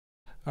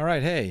All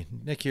right, hey,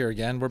 Nick here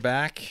again. We're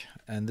back,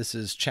 and this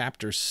is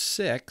Chapter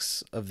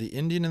 6 of The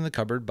Indian in the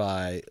Cupboard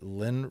by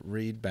Lynne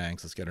Reid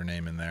Banks. Let's get her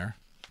name in there.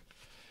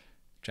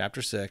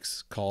 Chapter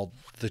 6, called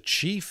The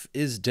Chief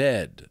is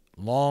Dead.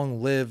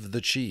 Long Live the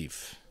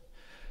Chief.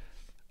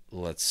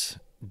 Let's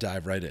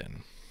dive right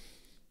in.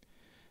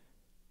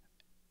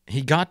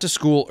 He got to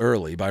school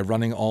early by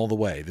running all the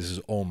way. This is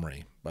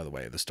Omri, by the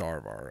way, the star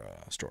of our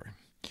story.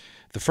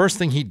 The first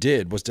thing he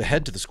did was to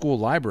head to the school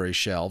library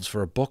shelves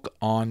for a book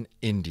on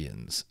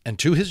Indians. And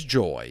to his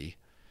joy,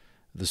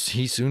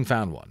 he soon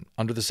found one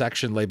under the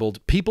section labeled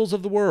Peoples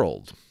of the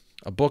World,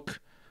 a book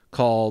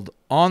called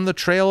On the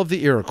Trail of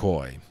the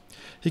Iroquois.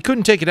 He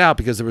couldn't take it out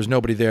because there was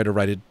nobody there to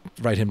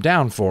write him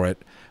down for it,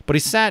 but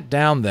he sat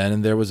down then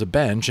and there was a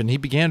bench and he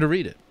began to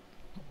read it.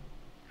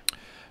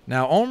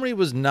 Now, Omri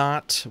was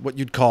not what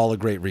you'd call a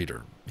great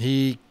reader.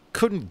 He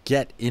couldn't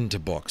get into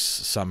books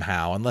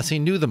somehow unless he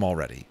knew them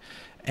already.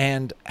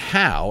 And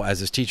how, as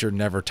his teacher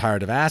never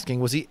tired of asking,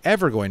 was he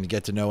ever going to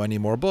get to know any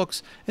more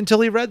books until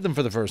he read them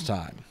for the first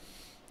time?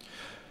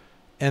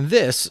 And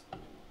this,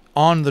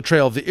 On the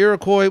Trail of the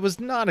Iroquois, was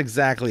not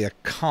exactly a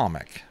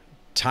comic.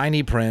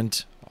 Tiny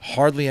print,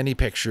 hardly any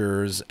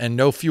pictures, and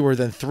no fewer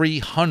than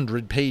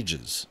 300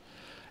 pages.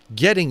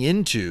 Getting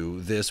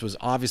into this was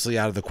obviously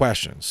out of the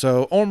question,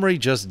 so Omri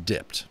just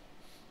dipped.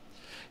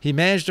 He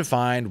managed to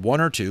find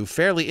one or two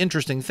fairly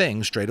interesting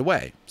things straight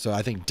away. So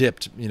I think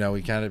dipped, he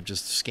kind of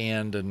just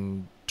scanned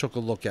and took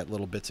a look at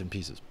little bits and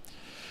pieces.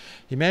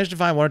 He managed to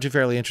find one or two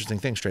fairly interesting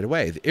things straight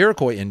away. The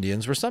Iroquois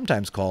Indians were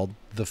sometimes called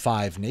the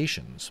Five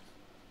Nations.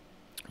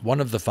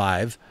 One of the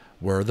five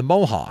were the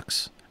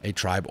Mohawks, a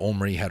tribe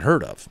Omri had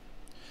heard of.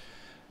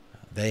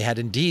 They had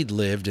indeed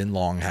lived in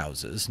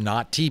longhouses,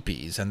 not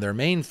teepees, and their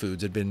main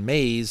foods had been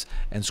maize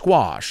and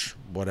squash,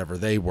 whatever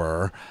they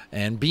were,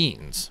 and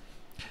beans.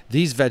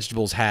 These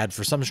vegetables had,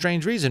 for some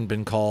strange reason,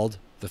 been called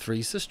the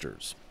Three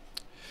Sisters.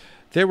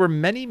 There were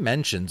many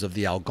mentions of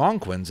the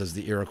Algonquins as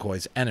the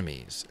Iroquois'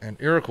 enemies,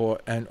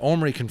 and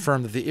Omri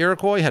confirmed that the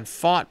Iroquois had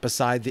fought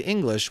beside the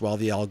English while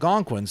the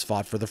Algonquins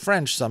fought for the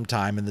French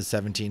sometime in the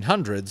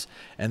 1700s,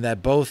 and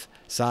that both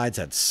sides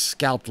had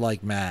scalped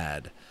like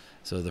mad.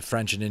 So the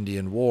French and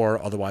Indian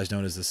War, otherwise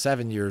known as the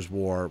 7 Years'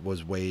 War,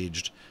 was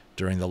waged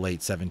during the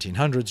late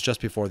 1700s,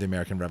 just before the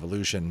American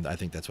Revolution. I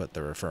think that's what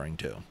they're referring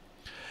to.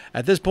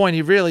 At this point,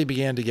 he really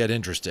began to get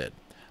interested.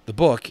 The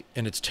book,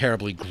 in its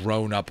terribly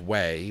grown-up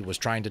way, was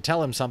trying to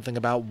tell him something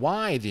about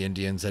why the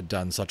Indians had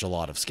done such a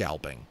lot of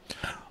scalping.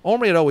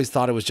 Omri had always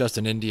thought it was just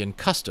an Indian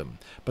custom,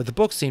 but the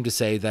book seemed to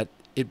say that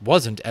it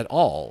wasn't at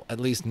all, at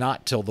least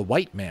not till the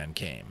white man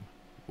came.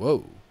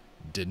 Whoa,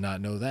 did not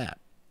know that.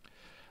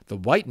 The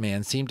white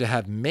man seemed to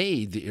have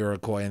made the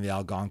Iroquois and the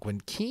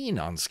Algonquin keen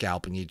on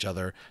scalping each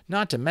other,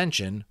 not to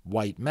mention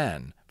white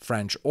men,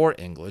 French or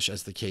English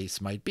as the case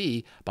might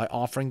be, by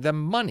offering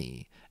them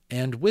money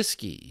and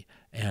whiskey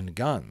and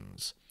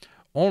guns.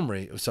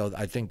 Omri, so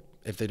I think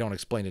if they don't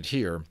explain it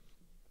here,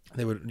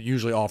 they would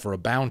usually offer a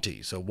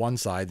bounty. So one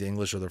side, the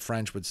English or the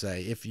French, would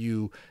say, if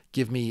you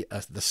give me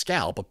the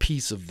scalp, a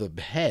piece of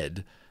the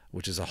head,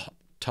 which is a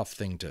tough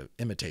thing to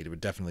imitate. It would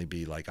definitely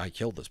be like, I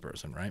killed this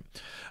person, right?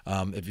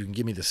 If you can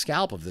give me the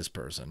scalp of this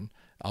person,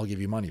 I'll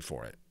give you money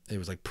for it. It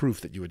was like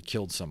proof that you had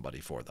killed somebody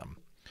for them,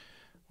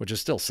 which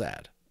is still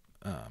sad.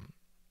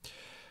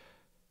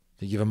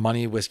 They give him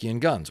money, whiskey, and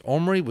guns.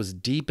 Omri was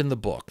deep in the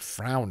book,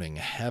 frowning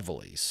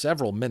heavily,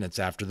 several minutes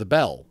after the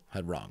bell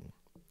had rung.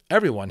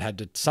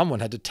 Someone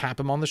had to tap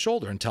him on the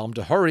shoulder and tell him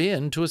to hurry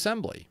in to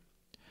assembly.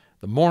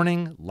 The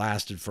morning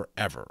lasted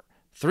forever.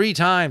 3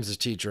 times his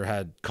teacher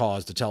had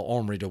cause to tell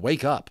Omri to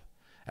wake up.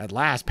 At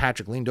last,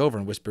 Patrick leaned over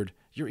and whispered,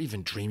 "You're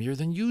even dreamier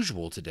than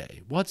usual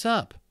today. What's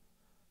up?"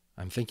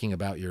 "I'm thinking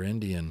about your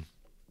Indian."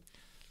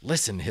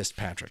 "Listen," hissed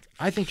Patrick,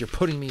 "I think you're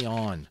putting me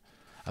on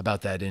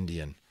about that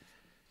Indian.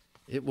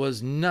 It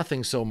was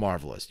nothing so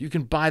marvelous. You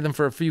can buy them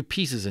for a few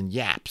pieces in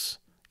Yaps."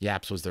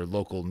 Yaps was their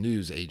local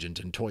news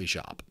agent and toy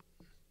shop.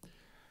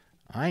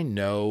 "I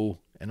know,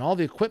 and all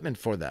the equipment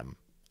for them.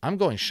 I'm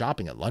going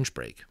shopping at lunch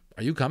break.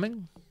 Are you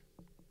coming?"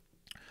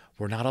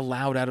 "We're not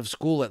allowed out of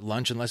school at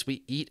lunch unless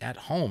we eat at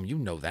home. You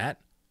know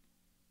that."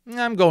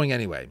 "I'm going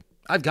anyway.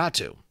 I've got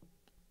to."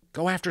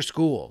 "Go after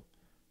school."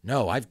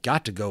 "No, I've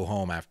got to go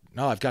home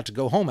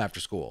after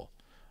school."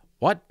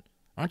 "What?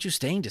 Aren't you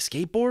staying to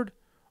skateboard?"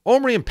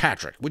 "Omri and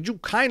Patrick, would you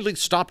kindly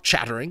stop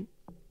chattering?"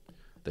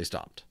 They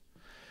stopped.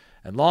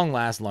 At long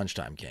last,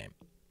 lunchtime came.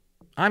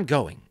 "I'm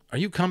going. Are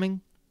you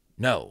coming?"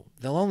 "No,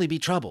 there'll only be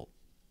trouble."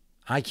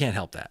 "I can't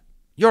help that."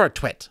 "You're a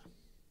twit."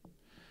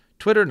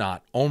 Twit or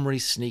not, Omri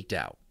sneaked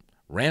out,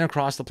 ran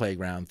across the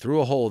playground,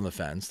 through a hole in the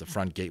fence. The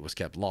front gate was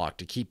kept locked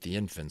to keep the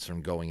infants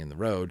from going in the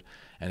road,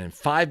 and in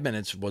 5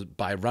 minutes,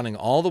 by running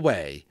all the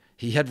way,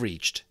 he had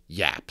reached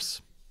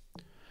Yaps.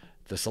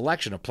 The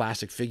selection of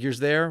plastic figures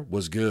there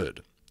was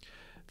good.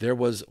 There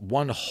was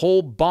one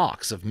whole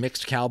box of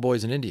mixed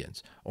cowboys and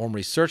Indians.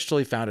 Omri searched till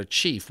he found a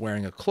chief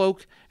wearing a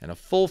cloak and a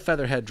full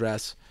feather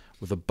headdress,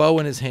 with a bow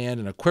in his hand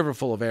and a quiver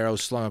full of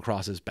arrows slung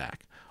across his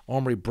back.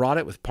 Omri bought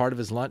it with part of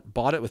his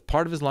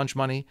lunch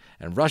money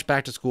and rushed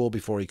back to school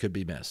before he could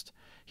be missed.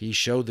 He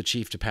showed the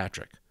chief to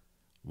Patrick.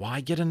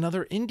 Why get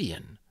another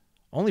Indian?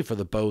 Only for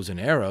the bows and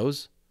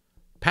arrows.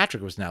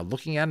 Patrick was now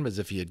looking at him as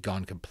if he had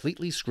gone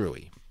completely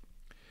screwy.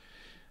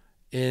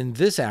 In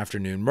this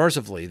afternoon,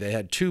 mercifully, they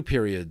had 2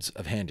 periods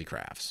of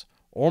handicrafts.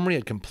 Omri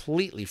had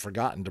completely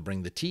forgotten to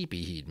bring the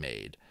teepee he'd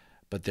made,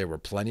 but there were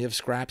plenty of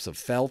scraps of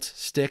felt,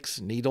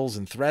 sticks, needles,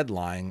 and thread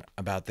lying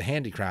about the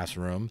handicrafts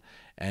room,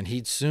 and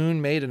he'd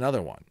soon made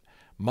another one.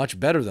 Much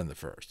better than the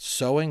first.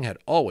 Sewing had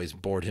always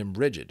bored him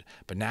rigid,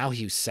 but now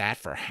he sat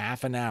for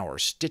half an hour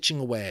stitching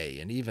away,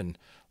 and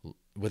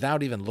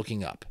without even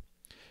looking up.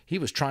 He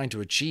was trying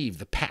to achieve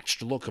the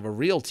patched look of a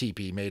real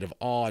teepee made of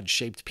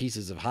odd-shaped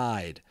pieces of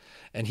hide,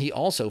 and he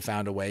also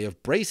found a way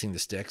of bracing the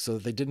sticks so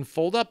that they didn't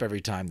fold up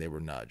every time they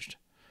were nudged.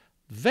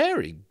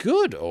 Very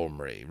good,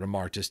 Omri,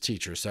 remarked his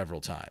teacher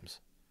several times.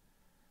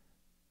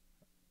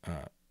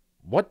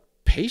 What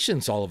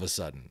patience all of a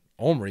sudden.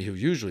 Omri, who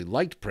usually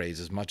liked praise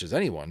as much as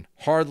anyone,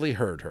 hardly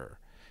heard her.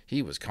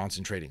 He was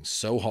concentrating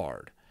so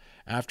hard.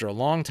 After a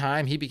long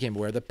time, he became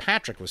aware that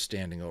Patrick was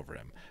standing over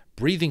him,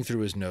 breathing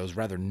through his nose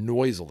rather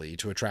noisily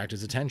to attract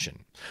his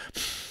attention.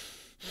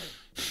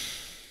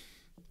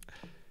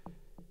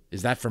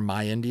 Is that for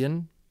my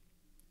Indian?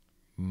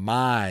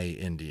 My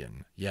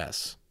Indian,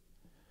 yes.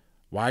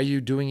 Why are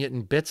you doing it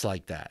in bits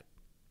like that?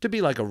 To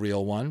be like a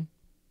real one.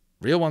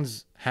 Real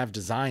ones have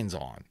designs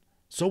on.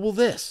 So will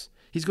this.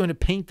 He's going to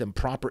paint them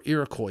proper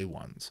Iroquois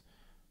ones.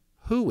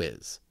 Who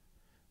is?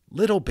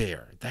 Little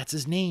Bear, that's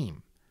his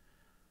name.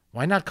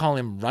 Why not call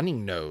him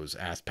Running Nose?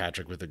 Asked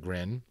Patrick with a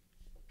grin.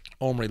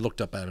 Omri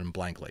looked up at him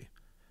blankly.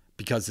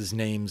 Because his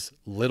name's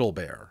Little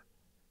Bear,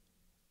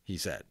 he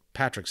said.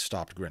 Patrick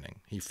stopped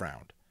grinning. He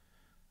frowned.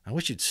 I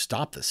wish you'd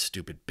stop this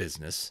stupid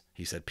business,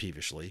 he said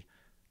peevishly,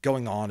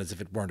 going on as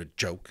if it weren't a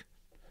joke.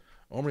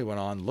 Omri went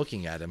on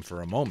looking at him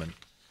for a moment,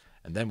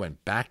 and then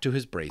went back to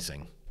his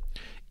bracing.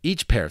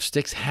 Each pair of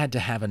sticks had to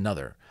have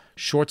another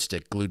short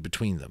stick glued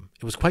between them.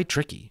 It was quite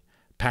tricky.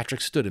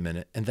 Patrick stood a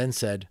minute and then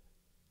said,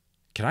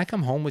 Can I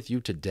come home with you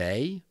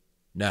today?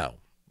 No,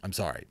 I'm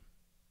sorry.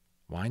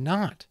 Why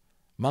not?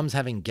 Mum's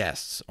having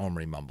guests,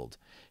 Omri mumbled.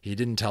 He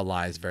didn't tell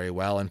lies very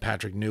well, and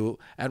Patrick knew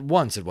at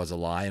once it was a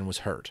lie and was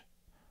hurt.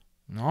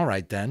 All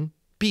right, then.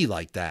 Be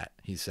like that,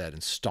 he said,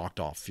 and stalked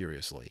off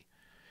furiously.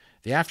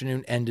 The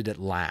afternoon ended at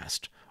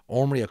last.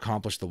 Omri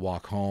accomplished the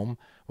walk home,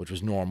 which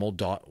with normal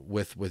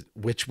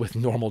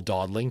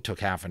dawdling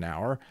took half an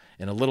hour,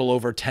 in a little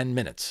over 10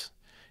 minutes.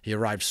 He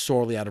arrived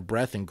sorely out of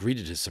breath and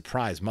greeted his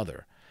surprised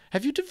mother.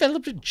 Have you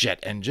developed a jet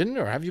engine,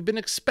 or have you been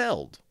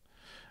expelled?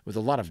 With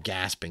a lot of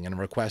gasping and a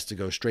request to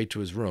go straight to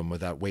his room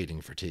without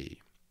waiting for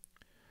tea.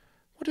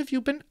 What have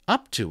you been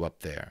up to up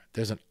there?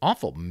 There's an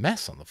awful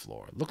mess on the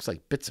floor. It looks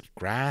like bits of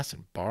grass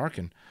and bark,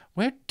 and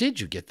where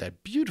did you get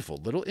that beautiful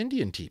little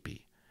Indian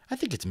teepee? I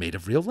think it's made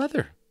of real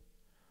leather.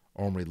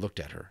 Omri looked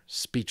at her,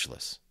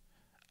 speechless.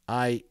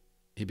 He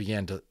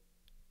began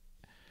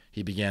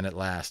at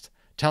last.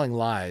 Telling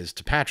lies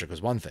to Patrick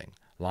was one thing.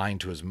 Lying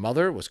to his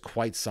mother was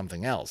quite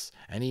something else,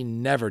 and he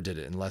never did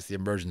it unless the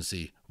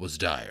emergency was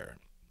dire.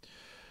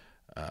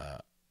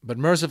 But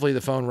mercifully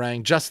the phone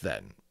rang just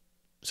then,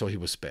 so he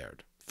was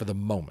spared. For the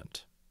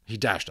moment. He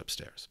dashed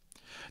upstairs.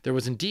 There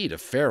was indeed a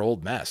fair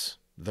old mess,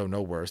 though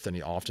no worse than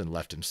he often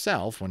left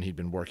himself when he'd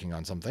been working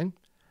on something.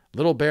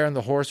 Little Bear and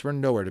the horse were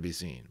nowhere to be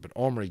seen, but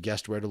Omri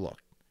guessed where to look.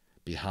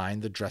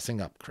 Behind the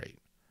dressing-up crate.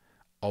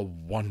 A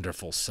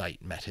wonderful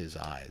sight met his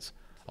eyes.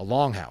 A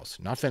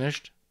longhouse, not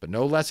finished, but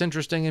no less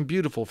interesting and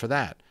beautiful for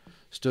that,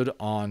 stood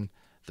on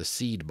the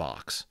seed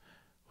box,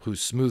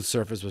 whose smooth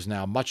surface was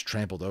now much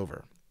trampled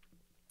over.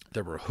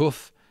 There were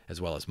hoof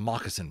as well as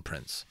moccasin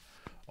prints.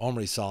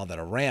 Omri saw that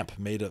a ramp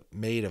made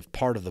of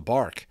part of the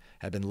bark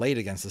had been laid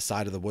against the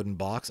side of the wooden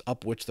box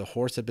up which the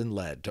horse had been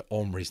led. To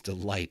Omri's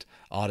delight,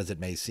 odd as it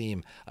may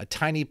seem, a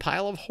tiny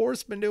pile of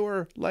horse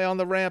manure lay on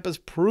the ramp as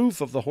proof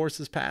of the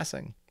horse's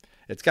passing.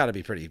 It's got to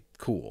be pretty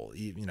cool,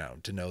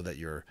 to know that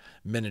your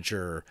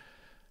miniature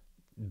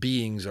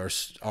beings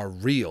are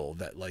real,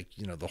 that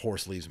the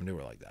horse leaves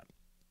manure like that.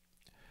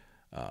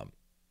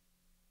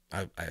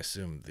 I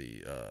assume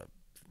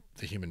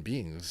the human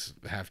beings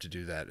have to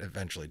do that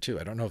eventually too.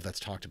 I don't know if that's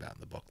talked about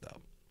in the book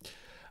though.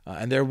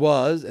 And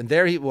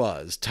there he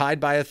was, tied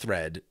by a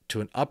thread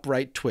to an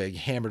upright twig,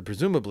 hammered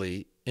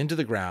presumably into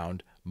the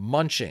ground,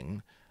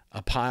 munching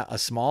a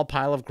small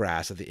pile of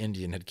grass that the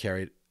Indian had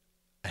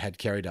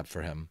carried up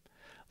for him.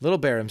 Little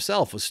Bear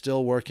himself was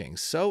still working,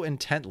 so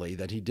intently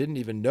that he didn't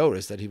even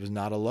notice that he was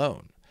not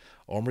alone.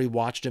 Omri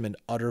watched him in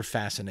utter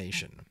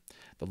fascination.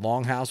 The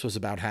longhouse was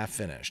about half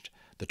finished.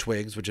 The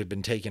twigs, which had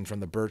been taken from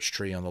the birch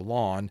tree on the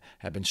lawn,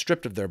 had been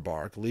stripped of their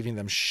bark, leaving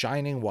them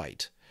shining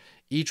white.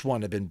 Each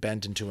one had been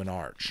bent into an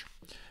arch,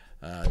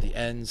 the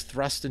ends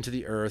thrust into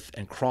the earth,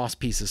 and cross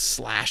pieces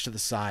slashed to the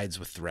sides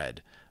with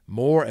thread.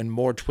 More and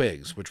more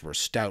twigs, which were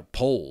stout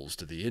poles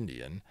to the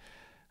Indian,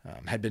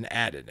 had been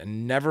added,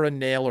 and never a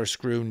nail or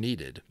screw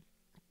needed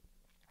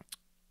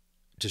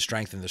to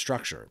strengthen the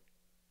structure.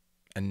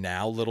 And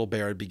now Little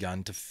Bear had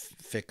begun to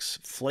fix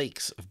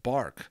flakes of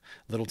bark,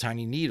 little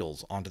tiny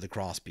needles, onto the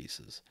cross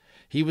pieces.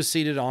 He was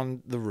seated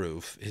on the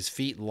roof, his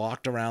feet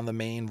locked around the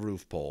main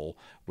roof pole,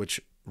 which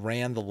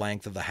ran the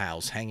length of the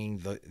house,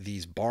 hanging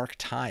these bark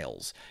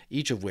tiles,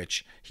 each of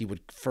which he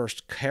would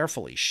first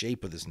carefully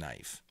shape with his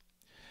knife.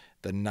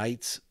 The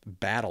knight's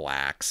battle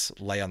axe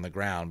lay on the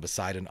ground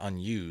beside an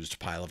unused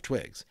pile of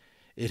twigs.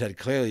 It had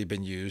clearly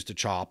been used to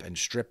chop and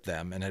strip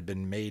them and had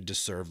been made to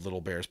serve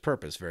Little Bear's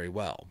purpose very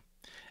well.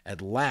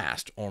 At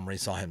last, Omri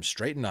saw him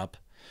straighten up,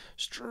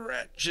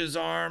 stretch his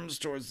arms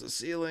towards the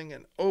ceiling,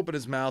 and open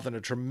his mouth in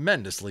a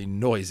tremendously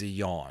noisy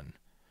yawn.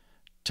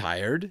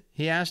 Tired?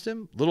 He asked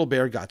him. Little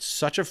Bear got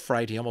such a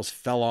fright he almost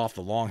fell off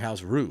the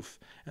longhouse roof,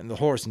 and the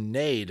horse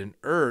neighed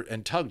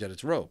and tugged at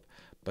its rope.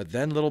 But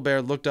then Little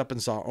Bear looked up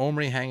and saw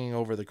Omri hanging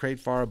over the crate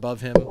far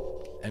above him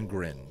and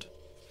grinned.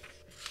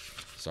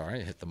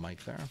 Sorry, I hit the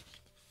mic there.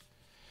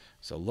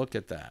 So look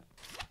at that.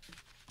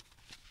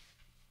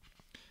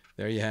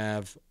 There you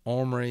have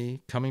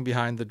Omri coming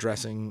behind the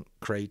dressing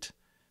crate,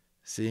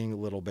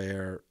 seeing Little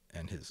Bear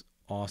and his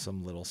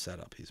awesome little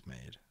setup he's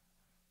made.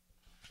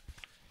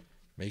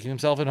 Making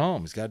himself at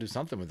home. He's got to do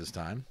something with his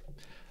time.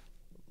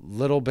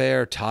 Little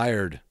Bear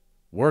tired.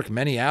 Work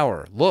many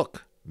hour.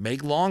 Look,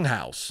 make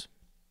longhouse.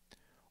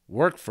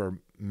 Work for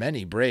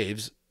many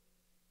braves.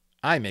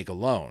 I make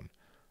alone.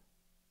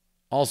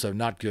 Also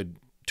not good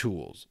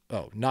tools.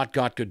 Not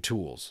got good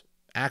tools.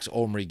 Axe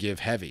Omri give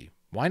heavy.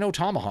 Why no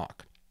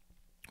tomahawk?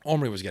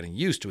 Omri was getting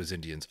used to his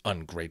Indian's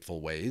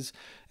ungrateful ways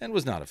and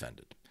was not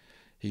offended.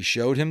 He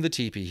showed him the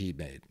teepee he'd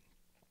made.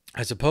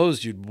 I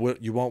suppose you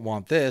won't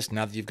want this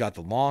now that you've got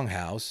the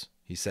longhouse,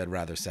 he said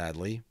rather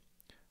sadly.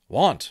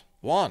 Want.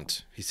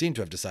 He seemed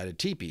to have decided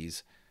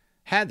teepees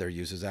had their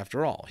uses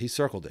after all. He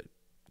circled it.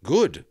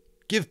 Good.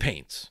 Give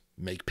paints.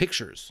 Make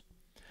pictures.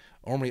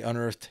 Omri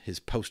unearthed his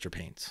poster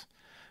paints.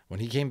 When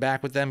he came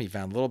back with them, he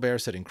found Little Bear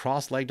sitting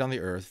cross-legged on the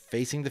earth,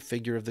 facing the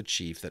figure of the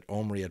chief that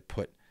Omri had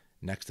put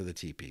next to the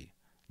teepee.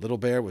 Little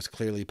Bear was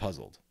clearly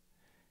puzzled.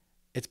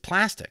 It's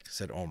plastic,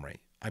 said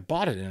Omri. I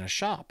bought it in a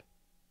shop.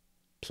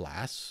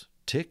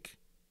 Plastic?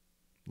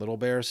 Little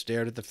Bear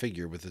stared at the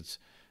figure with its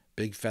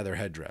big feather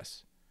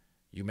headdress.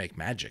 You make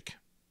magic.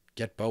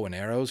 Get bow and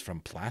arrows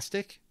from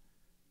plastic?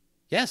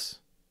 Yes.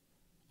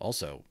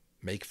 Also,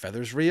 make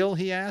feathers real?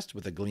 He asked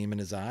with a gleam in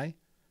his eye.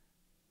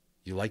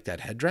 You like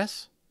that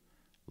headdress?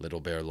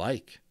 Little Bear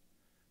like.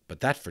 But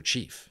that for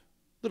chief.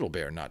 Little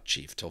Bear not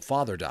chief till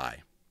father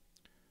die.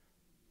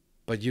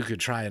 But you could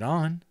try it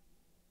on.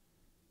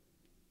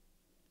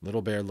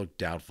 Little Bear looked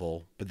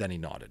doubtful, but then he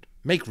nodded.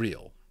 Make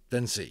real,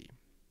 then see.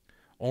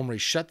 Omri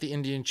shut the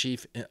Indian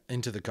chief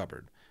into the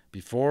cupboard.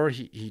 Before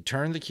he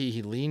turned the key,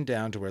 he leaned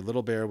down to where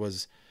Little Bear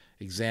was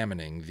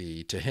examining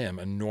the, to him,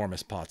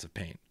 enormous pots of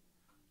paint.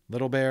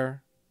 Little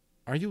Bear,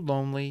 are you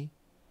lonely?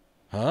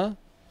 Huh?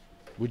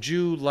 Would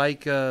you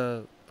like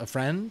a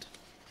friend?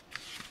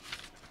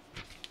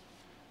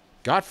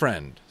 Got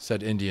friend,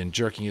 said Indian,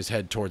 jerking his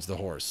head towards the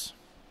horse.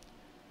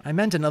 I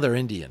meant another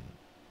Indian.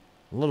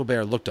 Little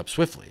Bear looked up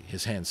swiftly,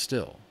 his hands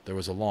still. There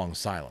was a long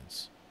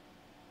silence.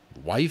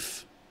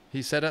 Wife?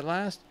 He said at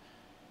last.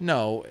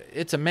 No,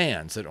 it's a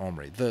man, said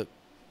Omri.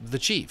 The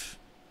chief.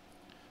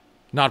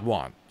 Not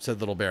want, said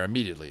Little Bear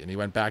immediately, and he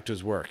went back to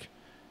his work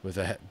with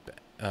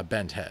a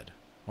bent head.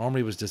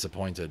 Omri was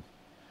disappointed.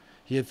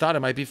 He had thought it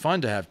might be fun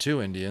to have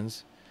two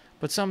Indians,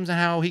 but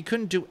somehow he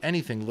couldn't do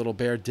anything Little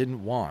Bear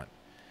didn't want.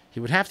 He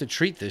would have to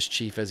treat this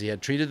chief as he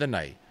had treated the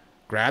knight,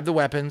 grab the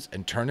weapons,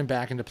 and turn him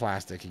back into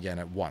plastic again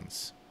at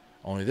once.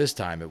 Only this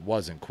time it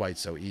wasn't quite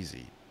so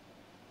easy.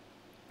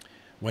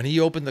 When he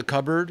opened the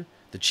cupboard,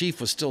 the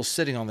chief was still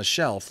sitting on the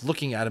shelf,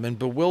 looking at him in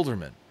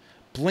bewilderment,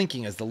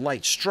 blinking as the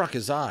light struck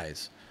his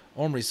eyes.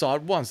 Omri saw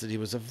at once that he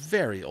was a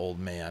very old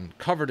man,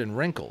 covered in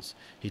wrinkles.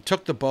 He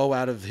took the bow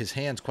out of his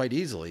hands quite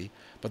easily,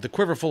 but the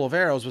quiver full of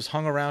arrows was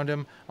hung around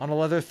him on a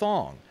leather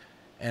thong.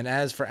 And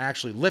as for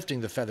actually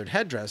lifting the feathered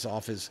headdress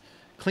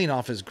clean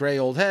off his gray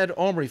old head,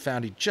 Omri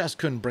found he just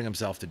couldn't bring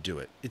himself to do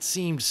it. It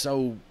seemed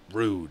so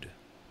rude.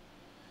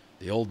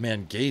 The old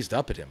man gazed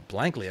up at him,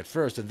 blankly at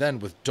first, and then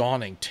with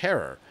dawning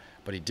terror.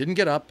 But he didn't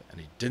get up, and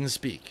he didn't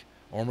speak.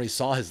 Omri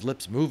saw his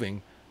lips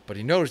moving, but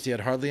he noticed he had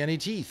hardly any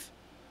teeth.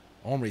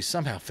 Omri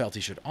somehow felt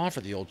he should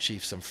offer the old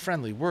chief some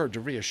friendly word to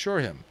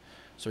reassure him.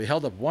 So he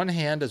held up one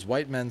hand as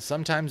white men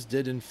sometimes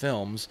did in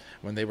films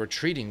when they were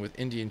treating with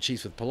Indian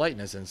chiefs with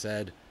politeness, and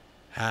said,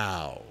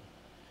 How?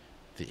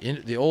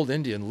 The old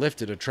Indian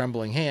lifted a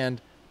trembling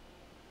hand,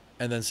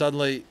 and then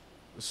suddenly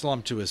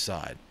slumped to his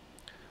side.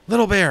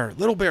 Little Bear,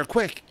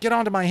 quick, get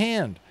onto my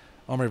hand.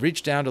 Omri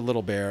reached down, and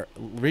Little Bear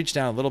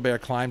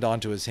climbed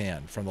onto his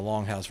hand from the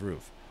longhouse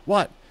roof.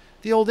 What?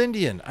 The old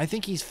Indian. I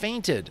think he's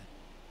fainted.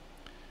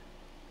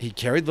 He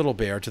carried Little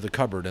Bear to the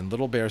cupboard, and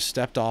Little Bear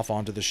stepped off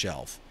onto the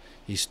shelf.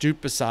 He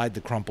stooped beside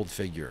the crumpled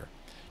figure.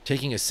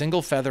 Taking a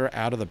single feather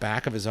out of the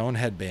back of his own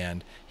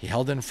headband, he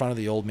held it in front of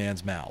the old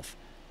man's mouth.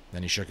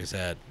 Then he shook his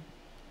head.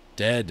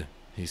 Dead,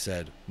 he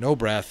said. No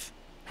breath.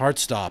 Heart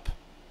stop.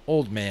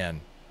 Old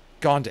man.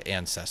 Gone to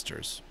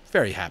ancestors.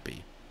 Very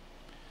happy.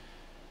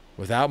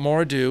 Without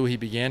more ado, he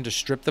began to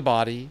strip the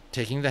body,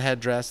 taking the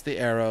headdress, the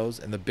arrows,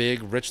 and the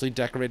big, richly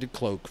decorated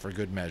cloak for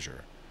good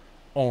measure.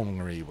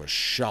 Omri was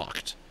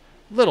shocked.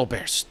 "Little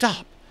Bear,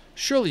 stop!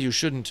 Surely you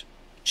shouldn't—"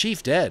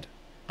 "Chief dead.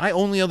 I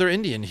only other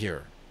Indian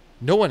here.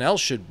 No one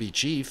else should be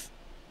chief.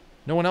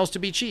 No one else to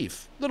be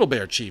chief. Little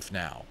Bear chief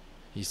now,"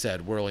 he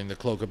said, whirling the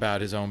cloak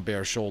about his own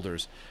bare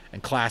shoulders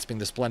and clasping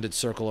the splendid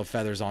circle of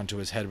feathers onto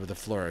his head with a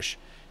flourish.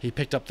 He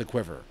picked up the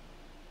quiver.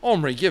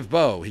 "Omri, give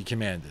bow," he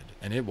commanded,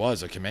 and it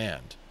was a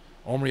command.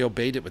 Omri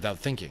obeyed it without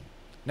thinking.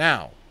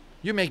 "Now,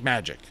 you make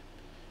magic.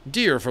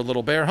 Deer for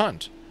Little Bear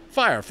hunt.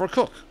 Fire for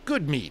cook.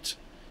 Good meat."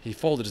 He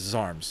folded his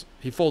arms,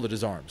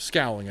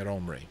 scowling at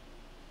Omri.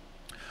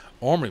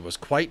 Omri was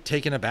quite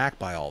taken aback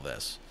by all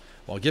this.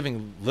 While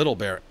giving Little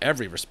Bear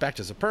every respect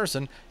as a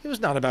person, he was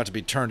not about to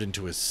be turned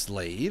into his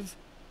slave.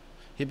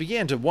 He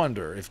began to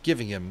wonder if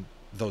giving him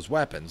those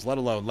weapons, let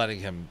alone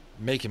letting him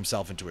make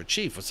himself into a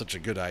chief, was such a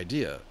good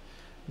idea.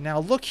 "Now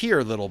look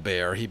here, Little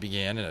Bear," he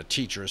began in a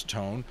teacher's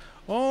tone.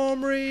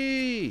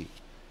 "Omri!"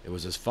 It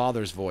was his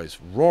father's voice,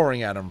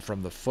 roaring at him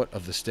from the foot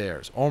of the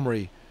stairs.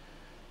 Omri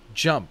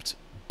jumped,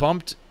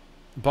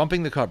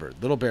 bumping the cupboard.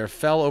 Little Bear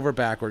fell over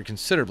backward,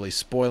 considerably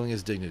spoiling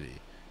his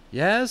dignity.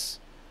 "Yes?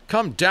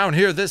 Come down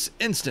here this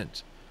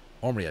instant!"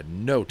 Omri had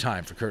no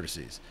time for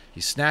courtesies.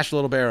 He snatched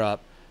Little Bear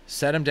up,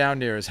 set him down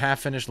near his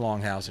half-finished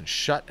longhouse, and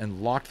shut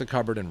and locked the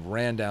cupboard and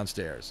ran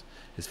downstairs.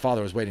 His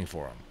father was waiting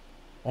for him.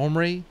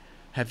 "Omri,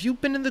 have you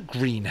been in the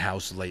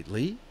greenhouse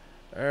lately?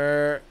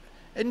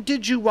 And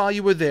did you, while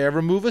you were there,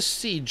 remove a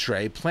seed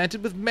tray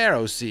planted with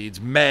marrow seeds,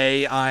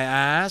 may I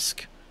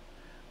ask?"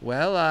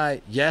 "Well,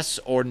 yes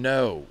or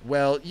no?"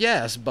 "Well,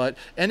 yes, but—"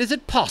 "And is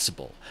it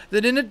possible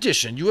that in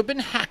addition you have been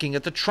hacking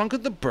at the trunk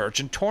of the birch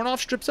and torn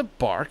off strips of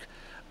bark?"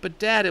 "But,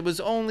 Dad, it was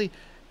only—"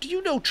 "Do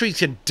you know trees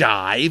can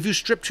die if you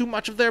strip too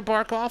much of their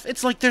bark off?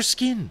 It's like their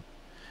skin.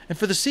 And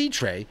for the seed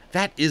tray,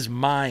 that is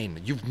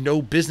mine. You've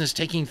no business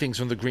taking things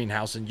from the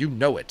greenhouse, and you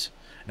know it.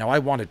 Now I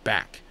want it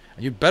back,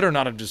 and you'd better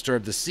not have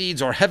disturbed the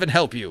seeds, or heaven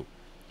help you."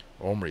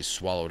 Omri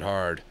swallowed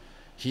hard.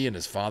 He and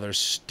his father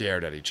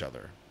stared at each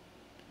other.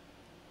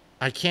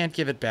 "I can't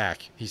give it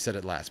back," he said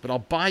at last, "but I'll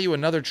buy you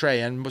another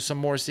tray and some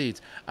more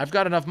seeds. I've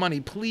got enough money,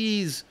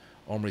 please."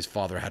 Omri's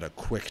father had a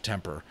quick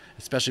temper,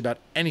 especially about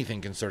anything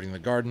concerning the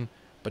garden,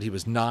 but he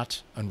was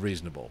not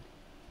unreasonable.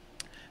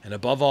 And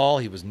above all,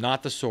 he was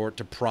not the sort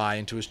to pry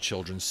into his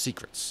children's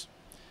secrets.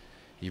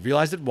 He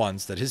realized at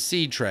once that his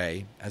seed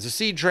tray, as a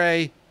seed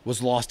tray,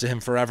 was lost to him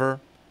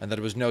forever, and that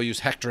it was no use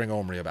hectoring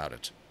Omri about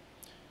it.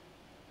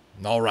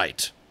 "All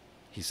right,"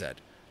 he said.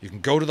 "You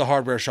can go to the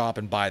hardware shop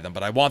and buy them,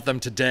 but I want them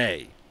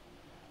today."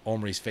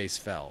 Omri's face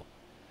fell.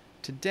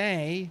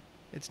 "Today?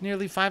 It's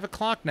nearly 5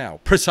 o'clock now."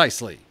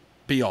 "Precisely.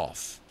 Be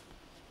off."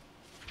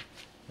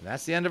 And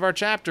that's the end of our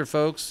chapter,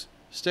 folks.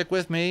 Stick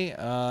with me,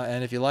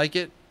 and if you like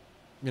it,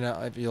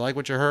 if you like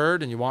what you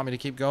heard and you want me to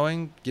keep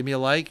going, give me a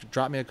like,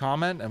 drop me a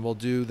comment, and we'll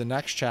do the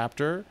next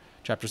chapter,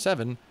 Chapter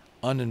 7,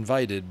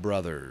 Uninvited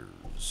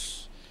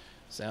Brothers.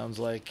 Sounds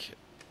like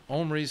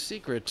Omri's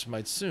secret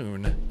might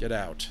soon get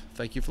out.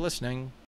 Thank you for listening.